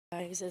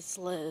guys, it's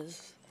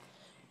Liz.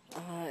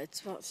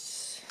 It's about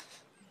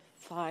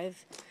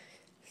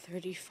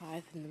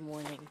 5:35 in the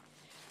morning,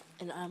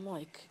 and I'm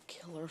like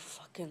killer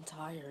fucking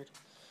tired.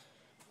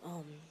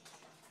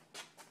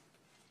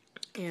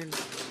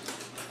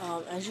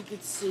 As you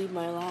can see,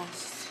 my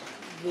last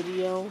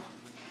video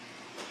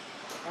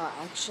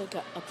actually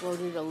got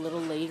uploaded a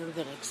little later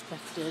than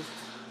expected.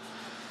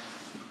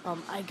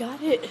 I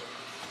got it,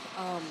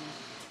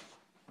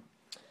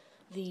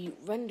 the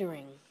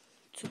rendering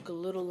took a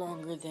little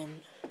longer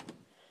than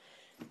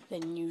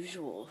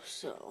usual,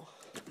 so.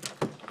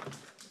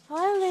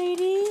 Hi,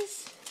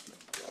 ladies.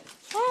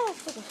 Ah,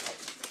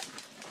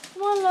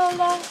 come on,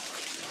 Lola.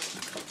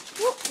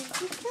 Whoop,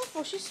 be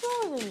careful, she's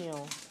smaller than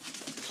you.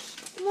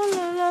 Come on,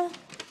 Lola.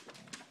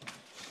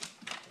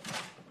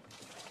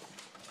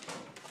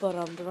 But,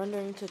 the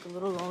rendering took a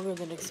little longer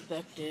than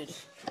expected.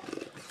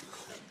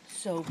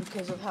 So,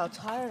 because of how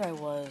tired I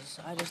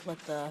was, I just let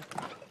the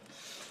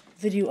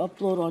video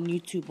upload on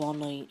YouTube all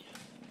night.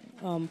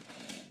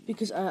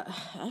 Because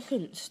I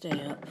couldn't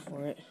stay up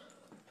for it.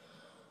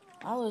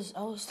 I was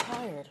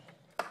tired.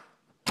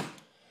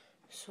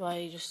 So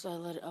I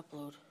let it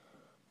upload.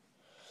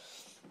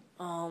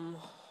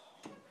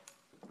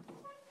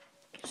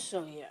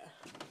 So yeah.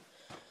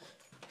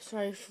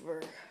 Sorry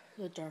for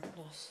the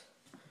darkness.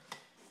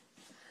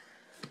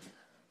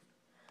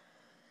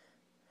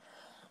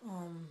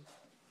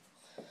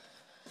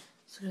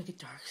 It's gonna get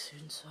dark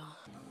soon, so.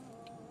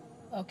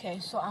 Okay,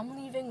 so I'm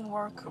leaving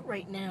work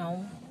right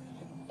now,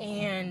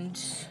 and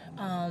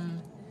I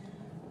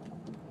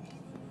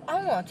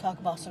want to talk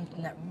about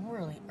something that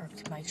really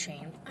irked my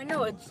chain. I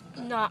know it's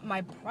not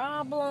my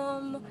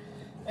problem,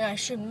 and I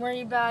shouldn't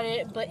worry about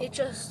it, but it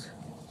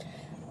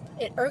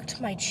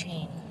irked my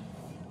chain.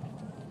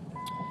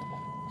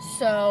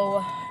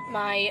 So,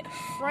 my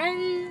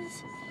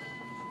friends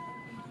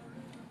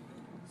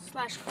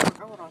 /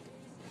 hold on.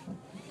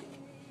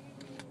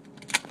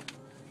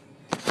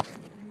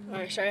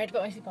 Alright, sorry, I had to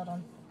put my seatbelt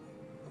on.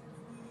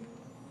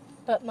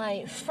 But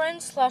my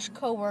friend /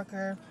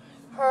 coworker,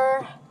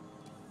 her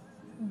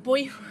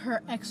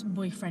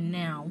ex-boyfriend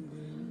now,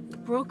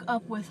 broke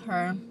up with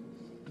her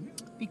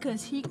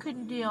because he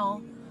couldn't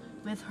deal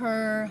with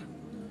her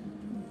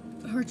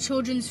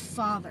children's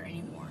father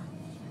anymore.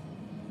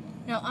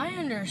 Now, I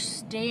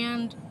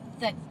understand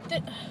that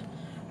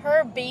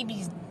her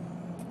baby's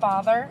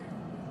father,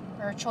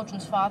 her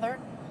children's father,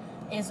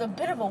 is a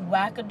bit of a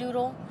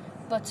wackadoodle,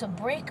 but to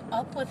break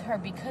up with her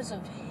because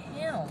of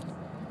him,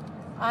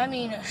 I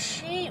mean,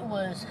 she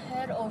was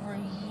head over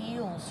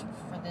heels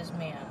for this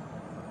man.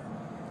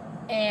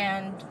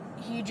 And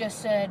he just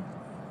said,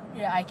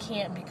 yeah, I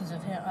can't because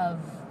of him,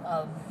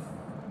 of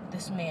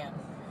this man.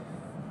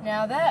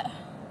 Now that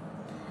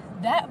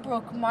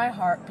broke my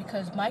heart,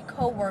 because my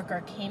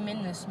coworker came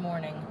in this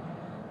morning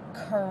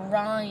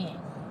crying.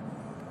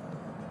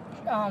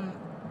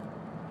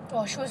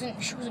 Well, she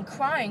wasn't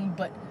crying,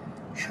 but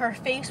her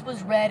face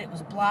was red, it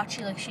was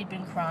blotchy like she'd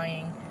been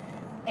crying.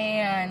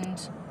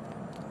 And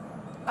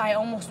I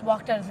almost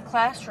walked out of the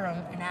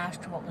classroom and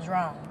asked her what was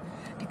wrong.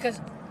 Because,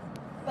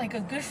 like a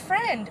good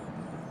friend,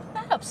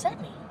 that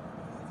upset me.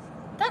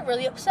 That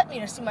really upset me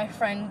to see my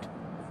friend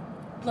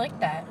like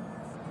that.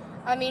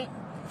 I mean,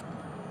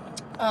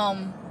 I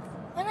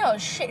know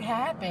shit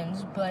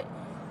happens, but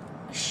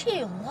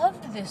she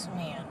loved this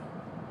man.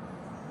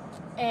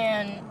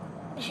 And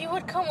he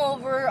would come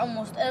over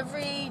almost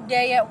every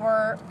day at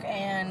work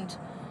and,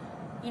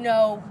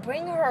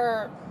 bring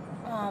her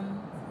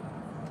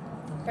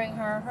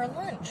her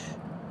lunch.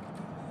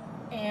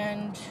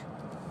 And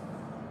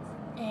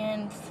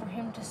for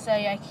him to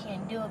say, I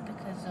can't do it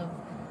because of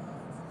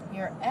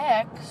your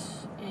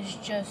ex, is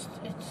just,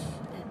 it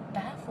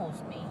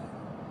baffles me.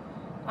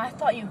 I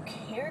thought you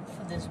cared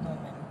for this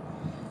woman,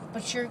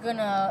 but you're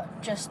gonna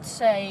just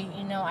say,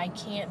 I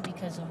can't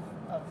because of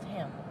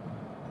him.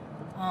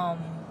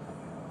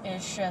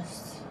 It's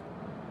just,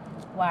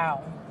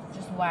 wow.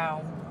 Just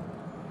wow.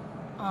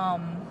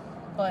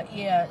 But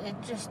yeah, it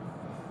just,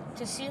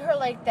 to see her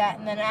like that,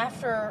 and then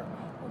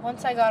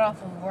once I got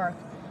off of work,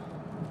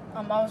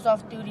 I was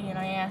off duty, and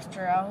I asked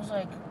her, I was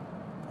like,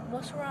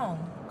 what's wrong?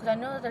 Because I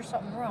know that there's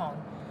something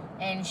wrong.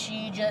 And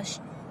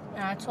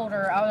and I told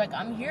her, I was like,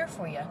 I'm here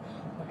for you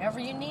whenever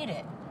you need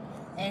it.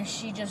 And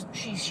she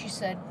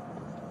said,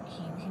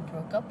 he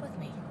broke up with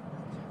me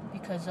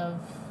because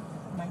of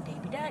my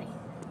baby daddy.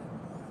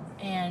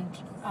 And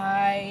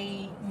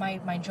my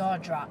jaw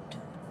dropped,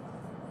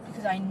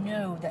 because I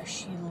know that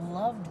she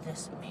loved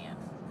this man.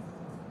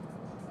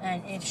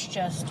 And it's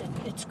just,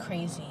 it's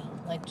crazy,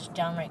 like just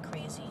downright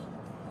crazy.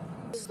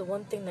 This is the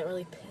one thing that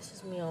really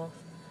pisses me off,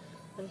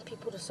 when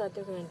people decide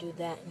they're going to do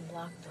that and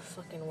block the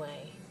fucking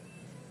way.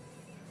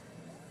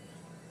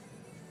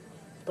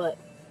 But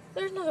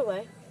there's another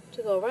way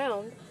to go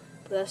around,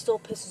 but that still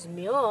pisses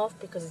me off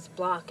because it's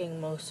blocking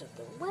most of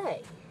the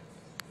way.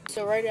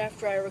 So right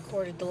after I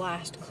recorded the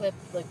last clip,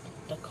 like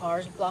the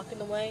cars blocking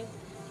the way,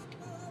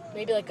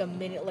 maybe like a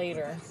minute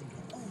later,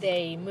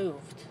 they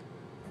moved.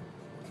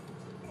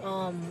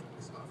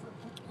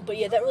 But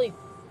yeah, that really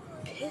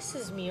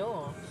pisses me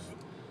off.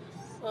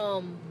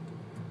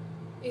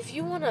 If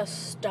you want to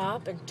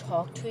stop and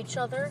talk to each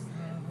other,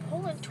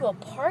 pull into a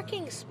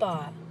parking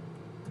spot.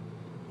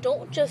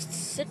 Don't just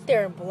sit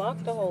there and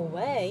block the whole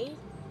way.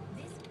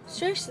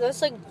 Seriously,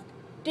 that's like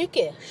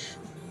dickish.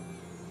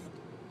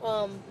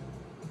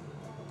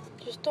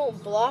 Just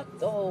don't block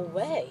the whole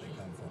way.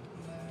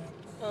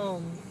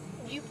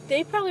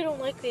 They probably don't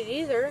like it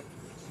either.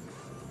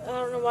 I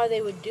don't know why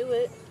they would do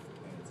it.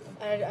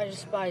 I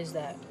despise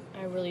that.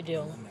 I really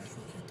do.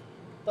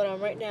 But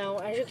right now,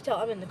 as you can tell,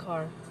 I'm in the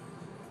car.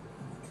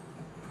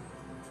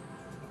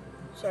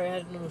 Sorry, I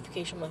had a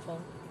notification on my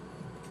phone.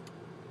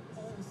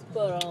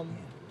 But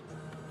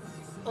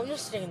I'm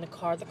just sitting in the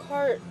car. The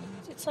car,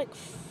 it's like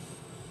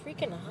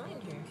freaking hot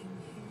in here.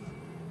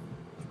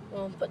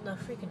 Well, I'm putting the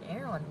freaking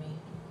air on me.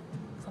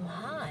 I'm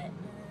hot.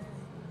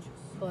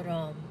 But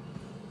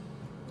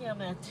yeah,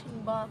 I'm in a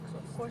tin box, so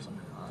of course I'm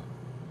hot.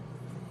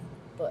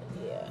 But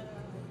yeah.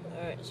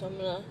 Alright, so I'm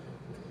gonna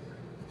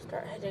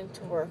start heading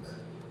to work.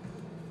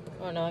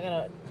 Oh no, I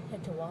gotta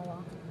head to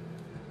Wawa.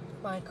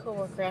 My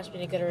coworker asked me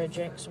to get her a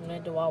drink, so I'm gonna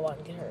head to Wawa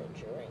and get her a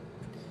drink.